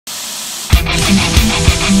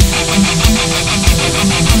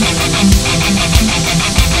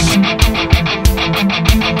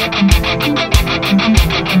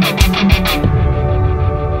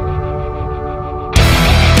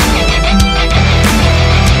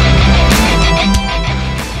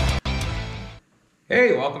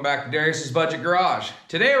Hey, welcome back to Darius's Budget Garage.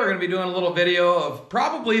 Today we're going to be doing a little video of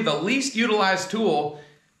probably the least utilized tool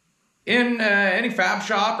in any fab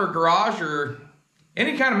shop or garage or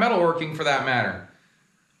any kind of metalworking for that matter.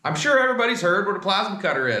 I'm sure everybody's heard what a plasma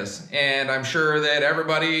cutter is, and I'm sure that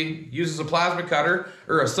everybody uses a plasma cutter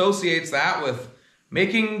or associates that with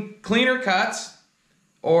making cleaner cuts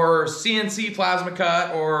or CNC plasma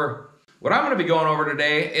cut, or what I'm going to be going over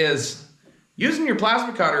today is using your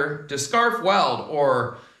plasma cutter to scarf weld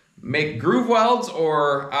or make groove welds,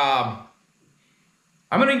 or I'm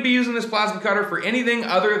going to be using this plasma cutter for anything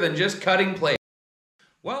other than just cutting plate.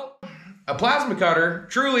 Well, a plasma cutter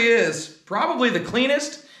truly is probably the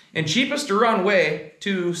cleanest and cheapest to run way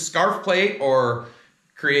to scarf plate or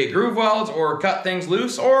create groove welds or cut things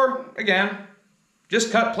loose, or again,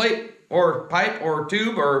 just cut plate or pipe or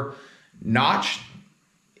tube or notch,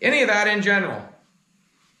 any of that in general.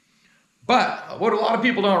 But what a lot of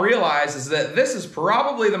people don't realize is that this is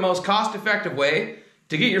probably the most cost-effective way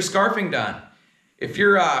to get your scarfing done. If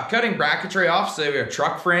you're cutting bracketry off, say a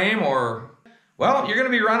truck frame, or, well, you're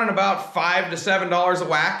going to be running about $5 to $7 a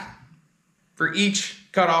whack for each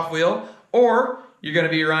cutoff wheel, or you're going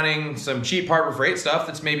to be running some cheap Harbor Freight stuff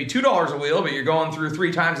that's maybe $2 a wheel, but you're going through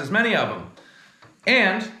 3 times as many of them.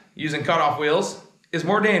 And using cutoff wheels is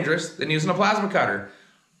more dangerous than using a plasma cutter.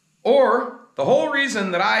 Or the whole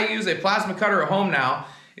reason that I use a plasma cutter at home now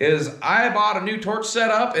is I bought a new torch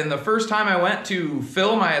setup, and the first time I went to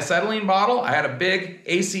fill my acetylene bottle, I had a big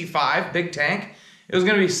AC5, big tank. It was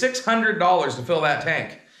going to be $600 to fill that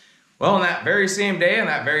tank. Well, in that very same day, in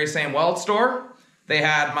that very same weld store, they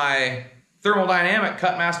had my thermodynamic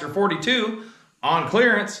Cutmaster 42 on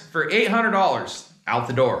clearance for $800 out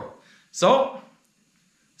the door. So,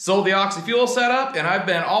 sold the oxy-fuel setup, and I've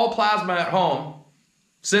been all plasma at home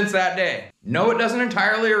since that day. No, it doesn't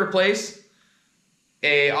entirely replace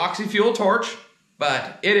a oxy-fuel torch,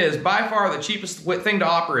 but it is by far the cheapest thing to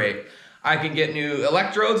operate. I can get new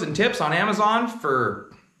electrodes and tips on Amazon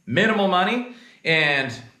for minimal money,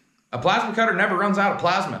 and a plasma cutter never runs out of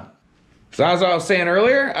plasma. So as I was saying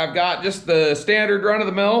earlier, I've got just the standard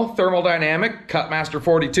run-of-the-mill thermodynamic Cutmaster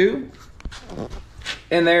 42.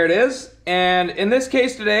 And there it is. And in this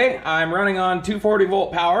case today, I'm running on 240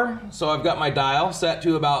 volt power, so I've got my dial set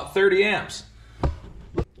to about 30 amps.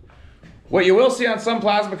 What you will see on some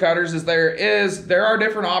plasma cutters is there are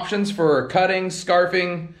different options for cutting,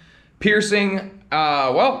 scarfing, piercing.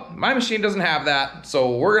 Well, my machine doesn't have that,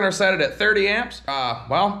 so we're gonna set it at 30 amps.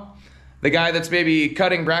 Well, the guy that's maybe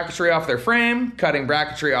cutting bracketry off their frame, cutting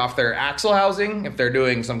bracketry off their axle housing, if they're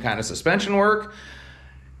doing some kind of suspension work.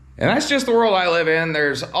 And that's just the world I live in.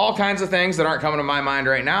 There's all kinds of things that aren't coming to my mind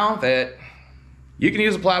right now that you can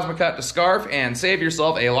use a plasma cut to scarf and save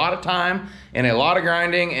yourself a lot of time and a lot of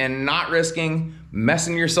grinding and not risking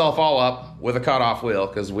messing yourself all up with a cutoff wheel,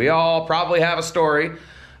 because we all probably have a story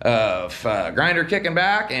of grinder kicking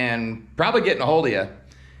back and probably getting a hold of you.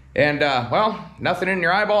 And well, nothing in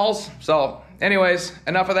your eyeballs. So anyways,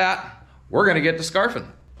 enough of that. We're gonna get to scarfing.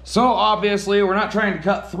 So obviously we're not trying to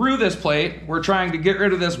cut through this plate, we're trying to get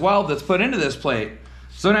rid of this weld that's put into this plate.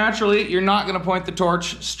 So naturally, you're not going to point the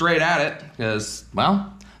torch straight at it, because,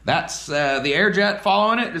 well, that's the air jet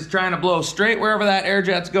following it is trying to blow straight wherever that air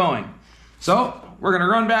jet's going. So we're going to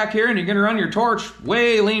run back here, and you're going to run your torch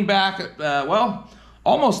way lean back at, well,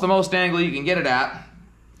 almost the most angle you can get it at,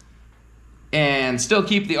 and still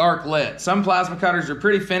keep the arc lit. Some plasma cutters are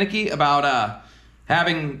pretty finicky about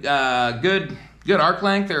having good arc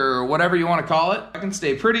length, or whatever you want to call it. I can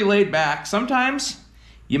stay pretty laid back. Sometimes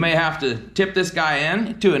you may have to tip this guy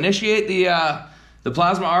in to initiate the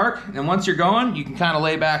plasma arc, and once you're going, you can kind of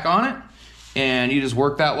lay back on it, and you just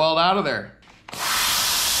work that weld out of there.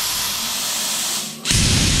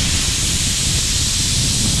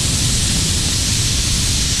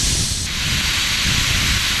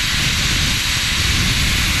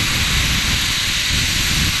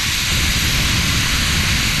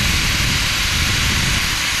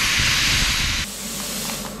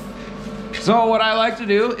 So what I like to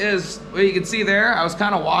do is, well, you can see there, I was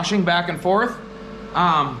kind of washing back and forth.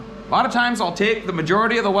 A lot of times I'll take the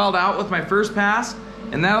majority of the weld out with my first pass,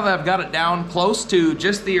 and now that I've got it down close to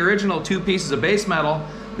just the original 2 pieces of base metal,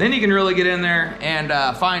 then you can really get in there and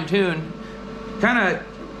fine tune.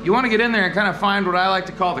 You want to get in there and kind of find what I like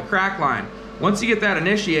to call the crack line. Once you get that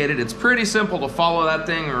initiated, it's pretty simple to follow that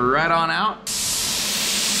thing right on out.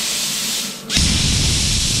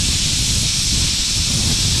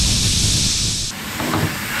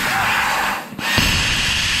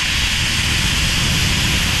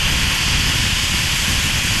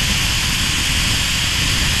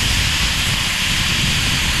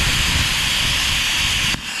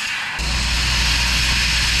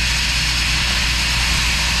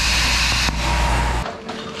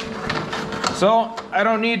 So I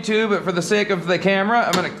don't need to, but for the sake of the camera,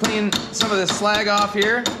 I'm gonna clean some of this slag off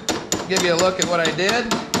here, give you a look at what I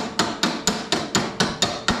did.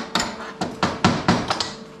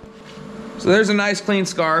 So there's a nice clean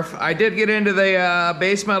scarf. I did get into the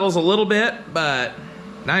base metals a little bit, but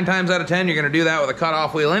 9 times out of 10, you're gonna do that with a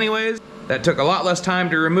cutoff wheel anyways. That took a lot less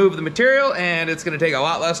time to remove the material, and it's gonna take a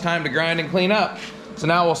lot less time to grind and clean up. So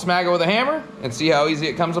now we'll smack it with a hammer and see how easy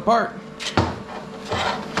it comes apart.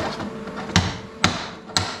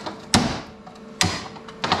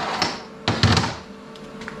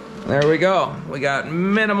 There we go. We got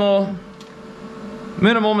minimal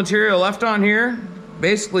material left on here.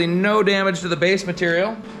 Basically no damage to the base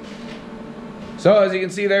material. So as you can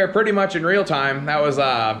see there, pretty much in real time, that was,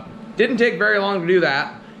 didn't take very long to do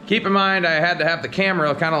that. Keep in mind, I had to have the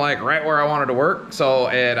camera kind of like right where I wanted to work, so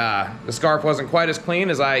the scarf wasn't quite as clean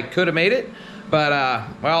as I could have made it. But,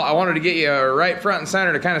 well, I wanted to get you right front and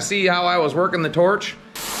center to kind of see how I was working the torch.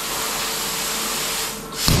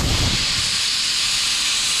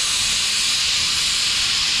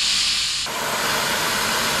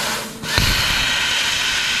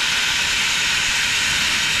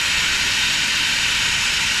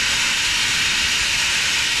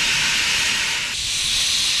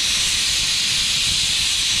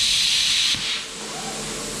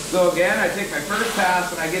 So again, I take my first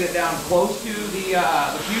pass and I get it down close to the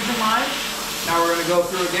fusion line. Now we're going to go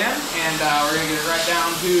through again, and we're going to get it right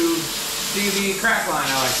down to see the crack line,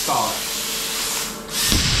 I like to call it.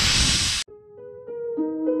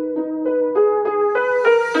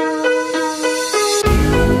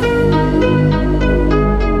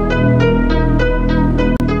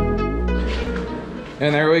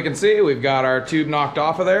 And there we can see we've got our tube knocked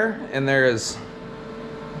off of there, and there is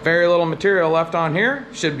very little material left on here.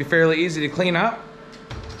 Should be fairly easy to clean up.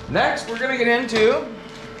 Next, we're gonna get into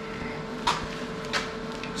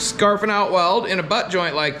scarfing out weld in a butt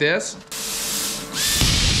joint like this.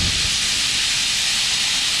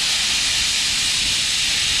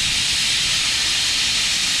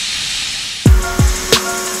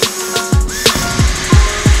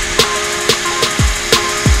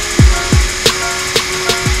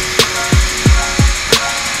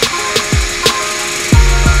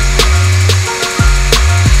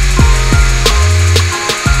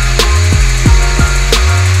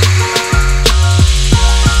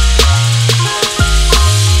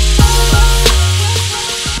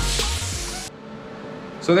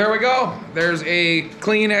 So there we go. There's a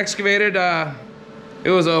clean excavated, it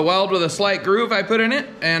was a weld with a slight groove I put in it,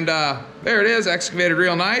 and there it is, excavated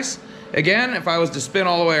real nice. Again, if I was to spin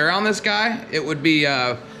all the way around this guy, it would be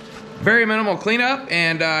very minimal cleanup,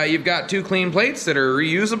 and you've got 2 clean plates that are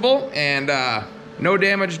reusable, and no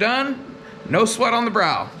damage done, no sweat on the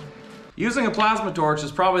brow. Using a plasma torch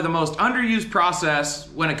is probably the most underused process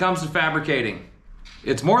when it comes to fabricating.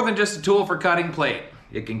 It's more than just a tool for cutting plate.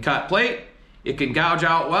 It can cut plate, it can gouge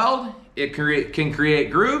out weld, it can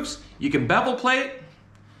create grooves, you can bevel plate.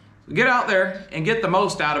 Get out there and get the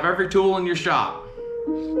most out of every tool in your shop.